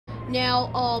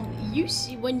Now,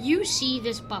 when you see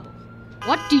this bubble,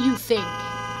 what do you think?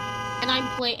 And I'm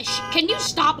playing. Can you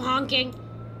stop honking?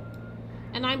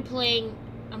 And I'm playing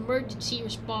Emergency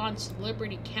Response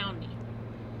Liberty County.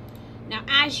 Now,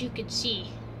 as you can see,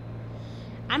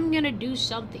 I'm gonna do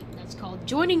something that's called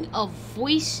joining a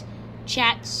voice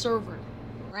chat server,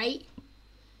 right?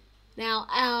 Now,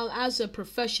 as a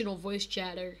professional voice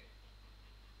chatter,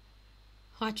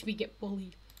 watch me get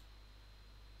bullied.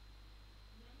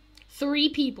 3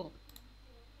 people.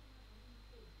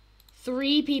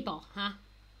 3 people, huh?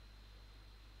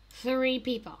 3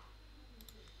 people.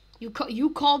 You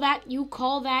call that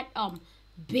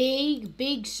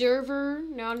big server?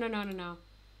 No.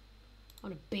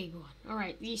 On a big one. All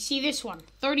right, you see this one,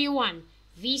 31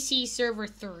 VC server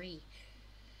 3.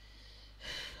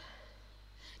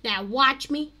 Now watch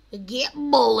me get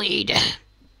bullied,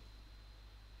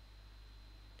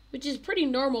 which is pretty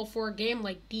normal for a game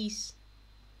like this.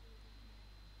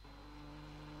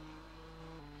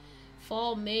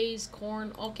 Fall, maize,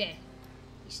 corn. Okay,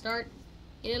 you start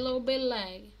in a little bit of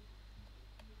lag.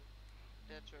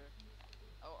 Yeah, sure.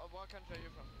 What country are you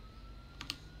from?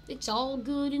 It's all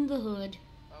good in the hood.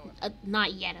 Oh.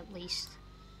 Not yet, at least.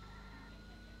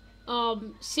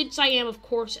 Since I am, of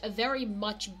course, a very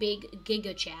much big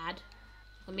Giga Chad.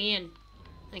 Let me in.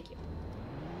 Thank you.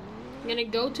 I'm gonna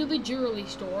go to the jewelry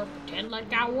store, pretend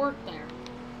like I work there.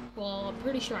 Well, I'm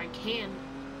pretty sure I can.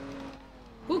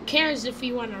 Who cares if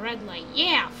you want a red light?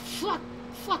 Yeah, fuck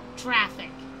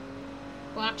traffic.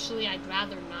 Well, actually, I'd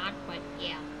rather not, but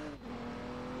yeah.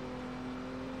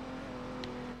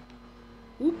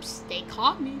 Oops, they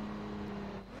caught me.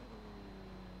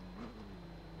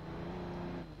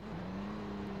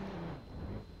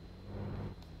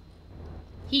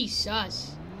 He's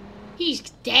sus. He's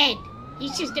dead.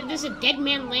 There's a dead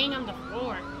man laying on the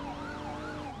floor.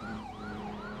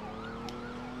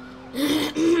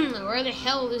 Where the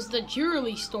hell is the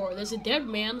jewelry store? There's a dead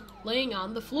man laying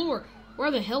on the floor. Where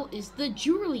the hell is the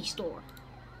jewelry store?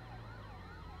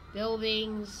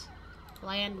 Buildings,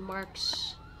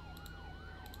 landmarks,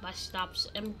 bus stops,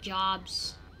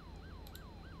 jobs.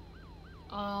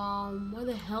 Where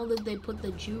the hell did they put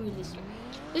the jewelry store?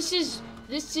 This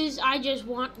is, I just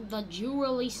want the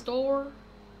jewelry store.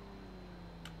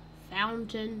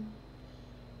 Fountain.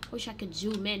 Wish I could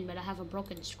zoom in, but I have a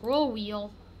broken scroll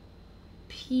wheel.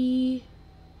 P.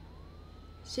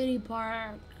 City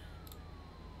Park.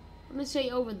 I'm gonna say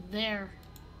over there.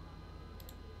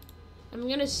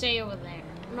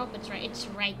 Nope, it's right. It's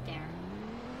right there.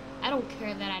 I don't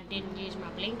care that I didn't use my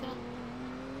blinker.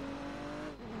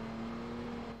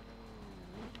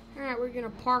 Alright, we're gonna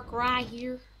park right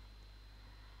here.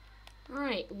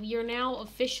 Alright, we are now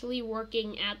officially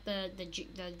working at the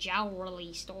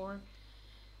jewelry store.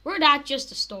 We're not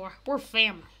just a store, we're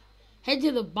family. Head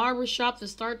to the barber shop to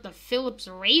start the Phillips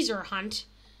razor hunt.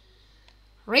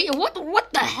 What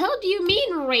the hell do you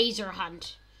mean razor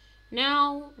hunt?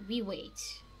 Now we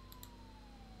wait.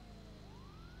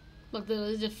 Look,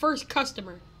 the first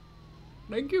customer.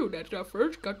 Thank you, that's our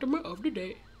first customer of the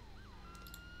day.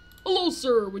 Hello,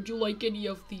 sir. Would you like any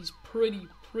of these pretty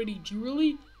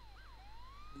jewelry?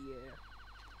 Yeah.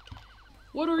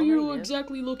 What are you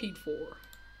exactly looking for?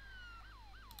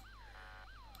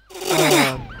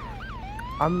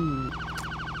 I'm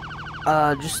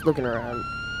just looking around.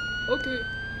 Okay.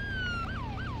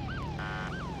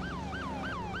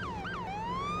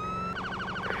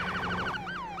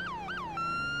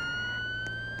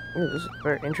 Ooh, this is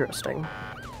very interesting.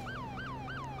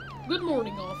 Good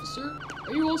morning, officer.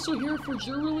 Are you also here for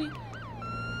jewelry?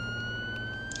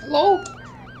 Hello?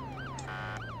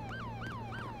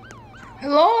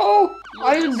 Hello? Yes.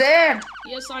 Are you there?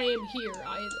 Yes, I am here.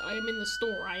 I am in the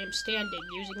store. I am standing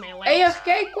using my legs.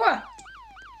 AFK quoi? Are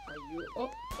you?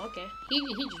 Oh, okay. He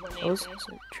just went Oh, this AFK. is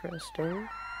interesting.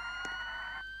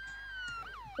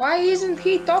 Why isn't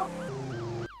he top?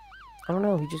 I don't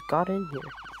know, he just got in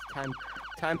here.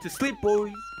 Time to sleep,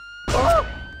 boys. Oh,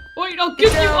 Wait, I'll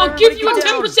give you a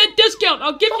 10% discount.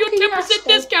 I'll give you a 10% asshole.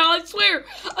 discount. I swear,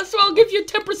 I'll give you a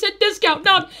 10% discount.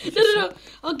 No.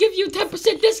 I'll give you a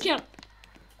 10% discount.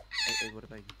 Hey, what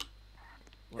about you?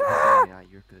 Yeah,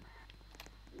 you're good.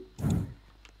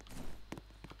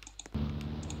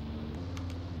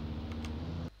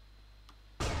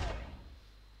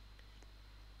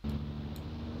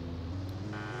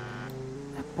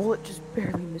 That bullet just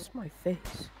barely missed my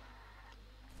face.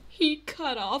 He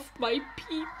cut off my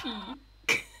pee-pee.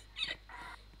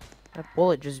 That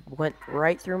bullet just went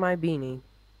right through my beanie.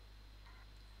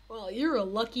 Well, you're a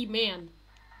lucky man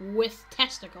with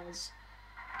testicles,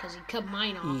 because he cut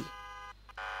mine off.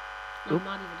 I'm Oop.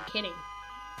 not even kidding.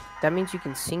 That means you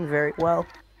can sing very well.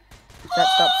 That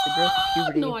stops the growth of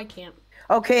puberty. No, I can't.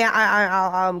 Okay,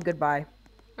 goodbye.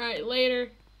 All right, later.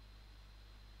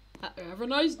 Have a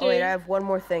nice day. Oh wait, I have one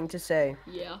more thing to say.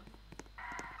 Yeah.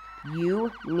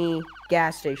 You, me,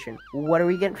 gas station. What are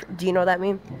we getting? Do you know what that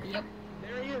mean? Yep.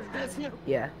 There he is. That's him.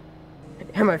 Yeah.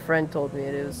 And my friend told me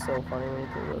it was so funny when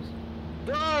he told us.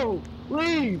 No,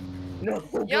 leave. No,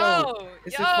 bro. Yo,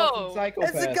 It's a fucking yo, psychopath.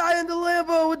 It's the guy in the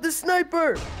Lambo with the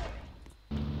sniper.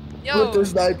 yo. With the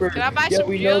sniper. Can I buy Yeah, some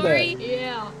we know that. jewelry?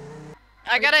 Yeah.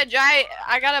 I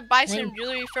gotta buy some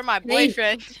jewelry for my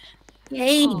boyfriend.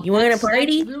 Hey, Oh, you want a that's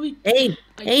party? really... Hey,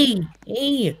 I-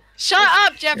 hey, Shut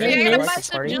up, Jeffrey. Hey, I gotta miss. buy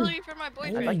some Party. jewelry for my I'd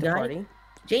boyfriend. like to guy. party.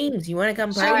 James, you want to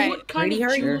come So party? what kind Pretty of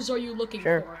hard. jewels are you looking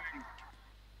Sure. for?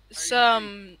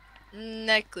 Some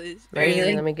necklace. Ready?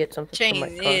 Let me get something Chain,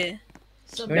 from my car. yeah.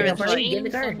 Some You wanna go Everything. party? Get in the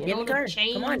chains, car. some Get in the car.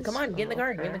 chains. Come on, get in the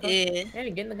car. Get in the car. Yeah. Hey,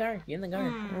 get in the car. Get in the car.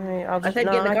 Alright, I'll I just, said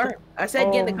no, get in the I car. can- I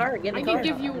said get in the Oh. car. Get I in the can car.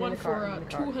 give you I'm in one the car, for I'm in the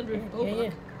car. 200 Yeah,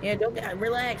 boba. yeah. Don't get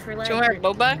relax. 200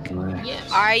 Bobak? Yes.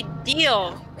 Alright,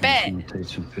 deal. Bet. Take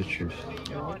some pictures.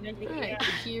 Alright,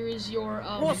 here is your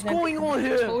What's going on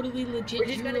here? totally legit We're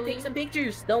just gonna jewelry. take some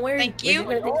pictures. Don't worry. Thank We're you. just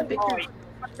gonna take some pictures.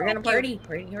 We're gonna Thank you.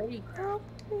 party.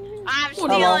 I'm What do you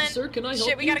stealing. want, sir? Can I help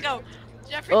Shit, we you? gotta go.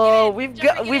 Jeffrey, get in. We've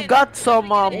Jeffrey, get in. got some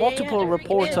Jeffrey, get in. multiple yeah,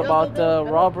 reports yeah, about go.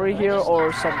 robbery here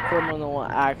or some criminal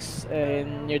acts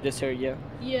near this area.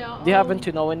 Yeah. Do you happen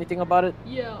to know anything about it?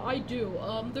 Yeah, I do.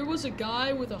 There was a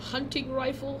guy with a hunting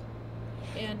rifle,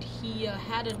 and he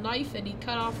had a knife, and he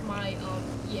cut off my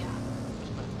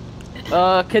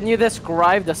yeah. Can you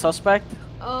describe the suspect?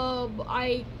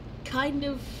 I kind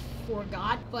of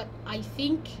forgot, but I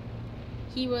think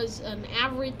he was an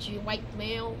average white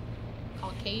male,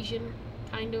 Caucasian,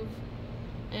 kind of,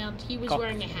 and he was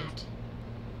wearing a hat.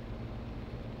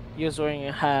 He was wearing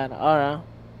a hat. Alright.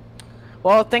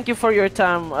 Well, thank you for your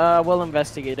time. We'll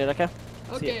investigate it, okay?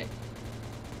 See ya. Okay.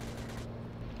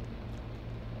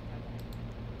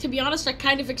 To be honest, I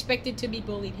kind of expected to be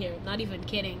bullied here. Not even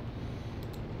kidding.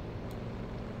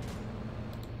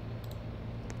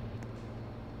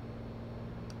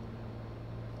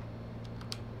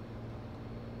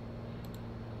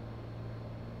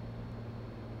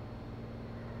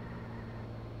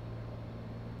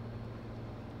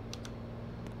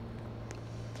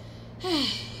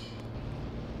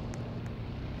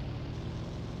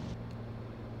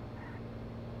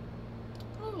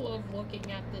 I love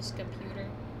looking at this computer.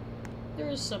 There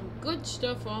is some good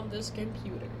stuff on this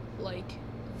computer, like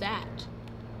that,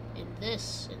 and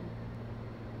this,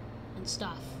 and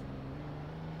stuff.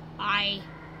 I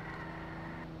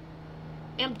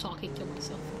am talking to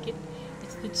myself again.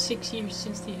 It's been 6 years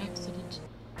since the accident.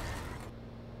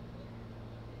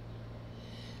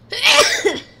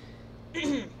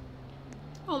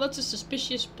 Oh, that's a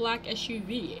suspicious black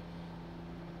SUV.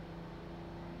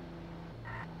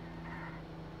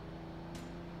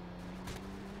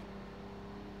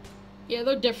 Yeah,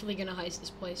 they're definitely gonna heist this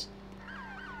place.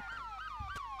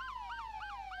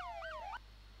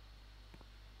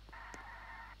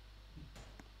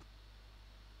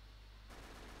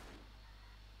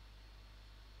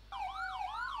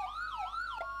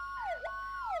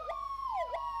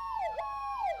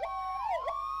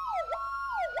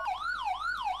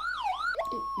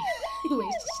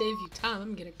 Anyways, to save you time,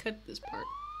 I'm gonna cut this part.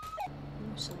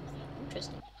 Ooh, something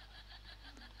interesting.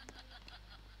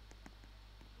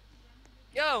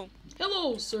 Yo,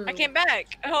 Hello, sir. I came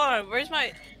back. Hold on, where's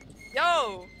my...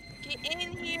 Yo, get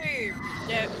in here,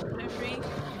 Jeffrey.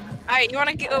 Alright, you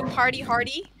wanna go party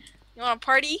hardy? You wanna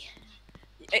party?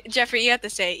 Jeffrey, you have to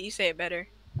say it. You say it better.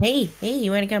 Hey,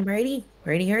 you want to come party?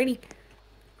 Party.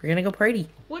 We're gonna go party.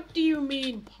 What do you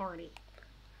mean, party?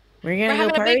 We're We're gonna having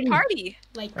go a party. big party.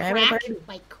 Like We're having a crack? party.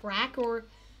 Like crack, or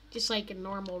just like a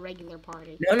normal, regular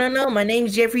party? No. My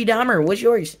name's Jeffrey Dahmer. What's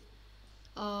yours?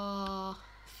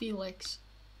 Felix.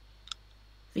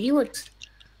 Felix.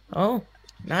 Oh,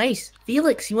 nice.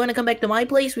 Felix, you want to come back to my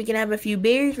place? We can have a few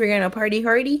beers. We're gonna party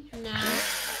hardy. Nah,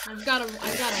 I've gotta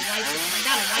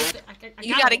wipe it.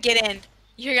 You gotta get in.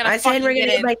 You're gonna I said fucking we're get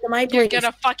gonna in. go back to my You're place.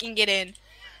 gonna fucking get in.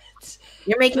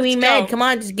 You're making me Let's mad. go. Come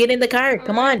on, just get in the car.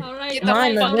 Come on. Alright, Get Come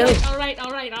on, let's go.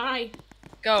 alright.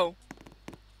 Go.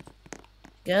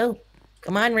 Go.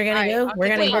 Come on, we're gonna Alright, go. I'll We're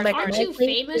get gonna the go car. back to Aren't my you place.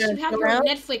 famous? We're You gonna have chill your out.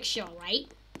 Netflix show, right?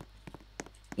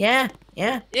 Yeah.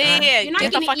 Yeah. You're not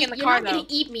Get the gonna fuck in the you're car not gonna though.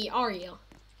 eat me, are you?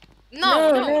 No.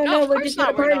 Of We're course just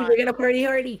gonna not. We're party. not. We're gonna party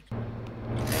hardy.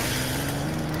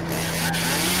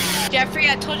 Jeffrey,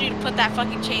 I told you to put that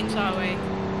fucking chainsaw away.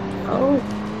 Oh.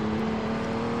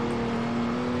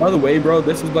 By the way, bro,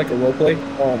 this is like a roleplay.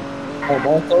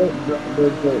 Also,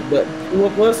 the two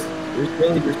of us There's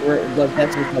really just like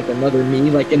that's just like another me,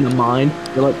 like in the mind.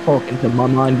 You're like talking to my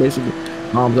mind, basically.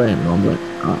 No, I'm playing.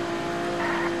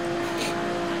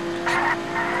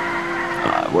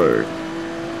 Word.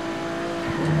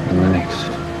 Thanks.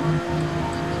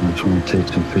 I just want to take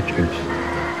some pictures.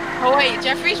 Oh wait,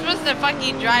 Jeffrey's supposed to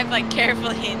fucking drive like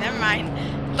carefully. Never mind.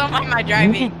 Don't mind my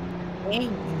driving. Hey,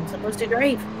 I'm supposed to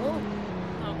drive. Oh.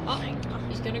 Oh my god.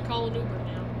 He's gonna call an Uber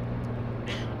now.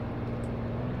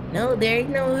 No, there ain't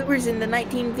no Ubers in the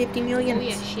 1950 millions. Oh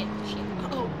yeah, shit.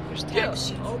 Oh, There's yes.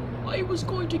 taxi. I was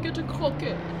going to get a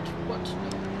croquette. What?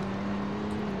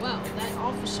 Wow, that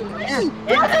officer. Yeah,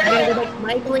 we're gonna go back to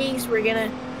my place. We're gonna.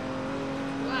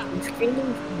 Wow. He's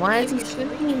screaming. Why is he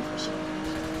screaming?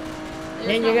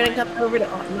 Then you're gonna come over to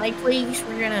my place.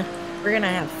 We're gonna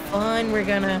have fun.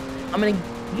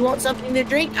 You want something to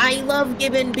drink? I love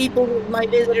giving people my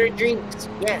visitor drinks.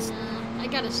 Yes. I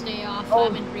gotta stay off. Oh,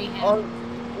 I'm in rehab.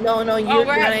 Oh, no, you're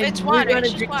it's water. gonna It's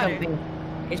just drink water.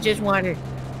 something. It's just water.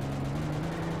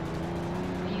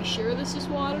 Are you sure this is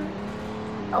water?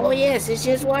 Oh yes, it's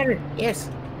just water. Yes.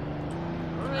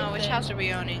 Alright, Oh, which then. house are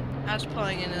we owning? I was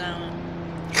pulling into that one.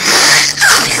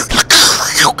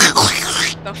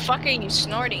 The fuck are you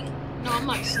snorting? No, I'm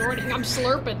not snorting. I'm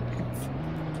slurping.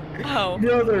 Oh.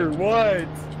 The other what?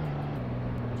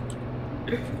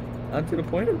 Not to the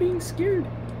point of being scared.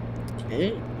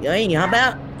 Hey, how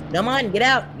about? Come on, get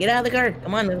out of the car.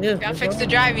 Come on, let's go. Gotta fix the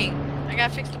driving. I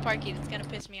gotta fix the parking. It's gonna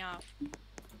piss me off.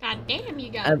 God damn,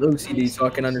 you got. I have OCD, so I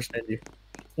can understand you.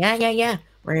 Yeah.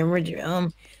 We're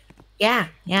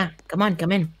yeah. Come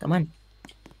on.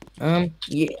 Yeah.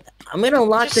 I'm gonna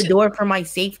lock the door for my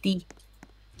safety.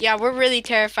 Yeah, we're really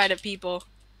terrified of people.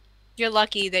 You're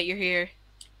lucky that you're here.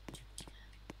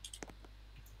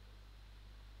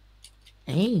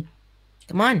 Hey,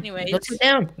 come on. Anyways. Go sit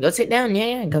down.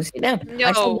 Yeah, go sit down. No,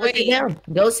 I said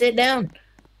wait. Go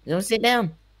sit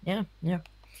down. Yeah.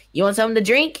 You want something to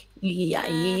drink? Yeah,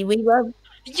 we love.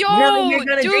 Yo, No, you're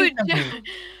gonna drink dude, something.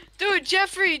 dude,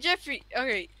 Jeffrey.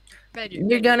 Okay,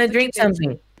 You're gonna drink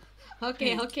something.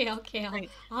 Okay.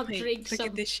 I'll Wait, drink look some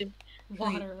at this shit.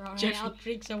 water. Alright, Jeffrey. I'll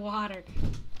drink some water.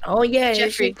 Oh yeah,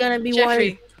 Jeffrey, it's gonna be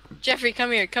Jeffrey, water. Jeffrey,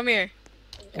 come here. Come here,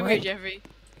 What? Jeffrey.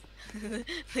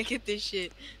 Look at this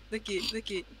shit. Look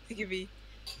at me.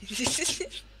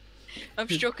 I'm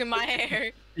stroking my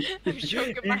hair. I'm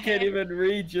stroking my hair. even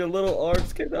reach. Your little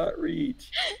arms cannot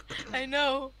reach. I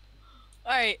know.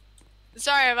 Alright.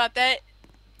 Sorry about that.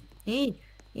 Hey.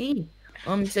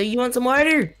 So you want some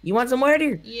water?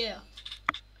 Yeah.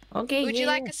 Okay. Would you yeah,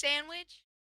 like yeah. a sandwich?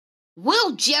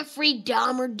 Will Jeffrey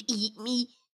Dahmer eat me?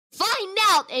 Find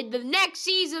out in the next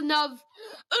season of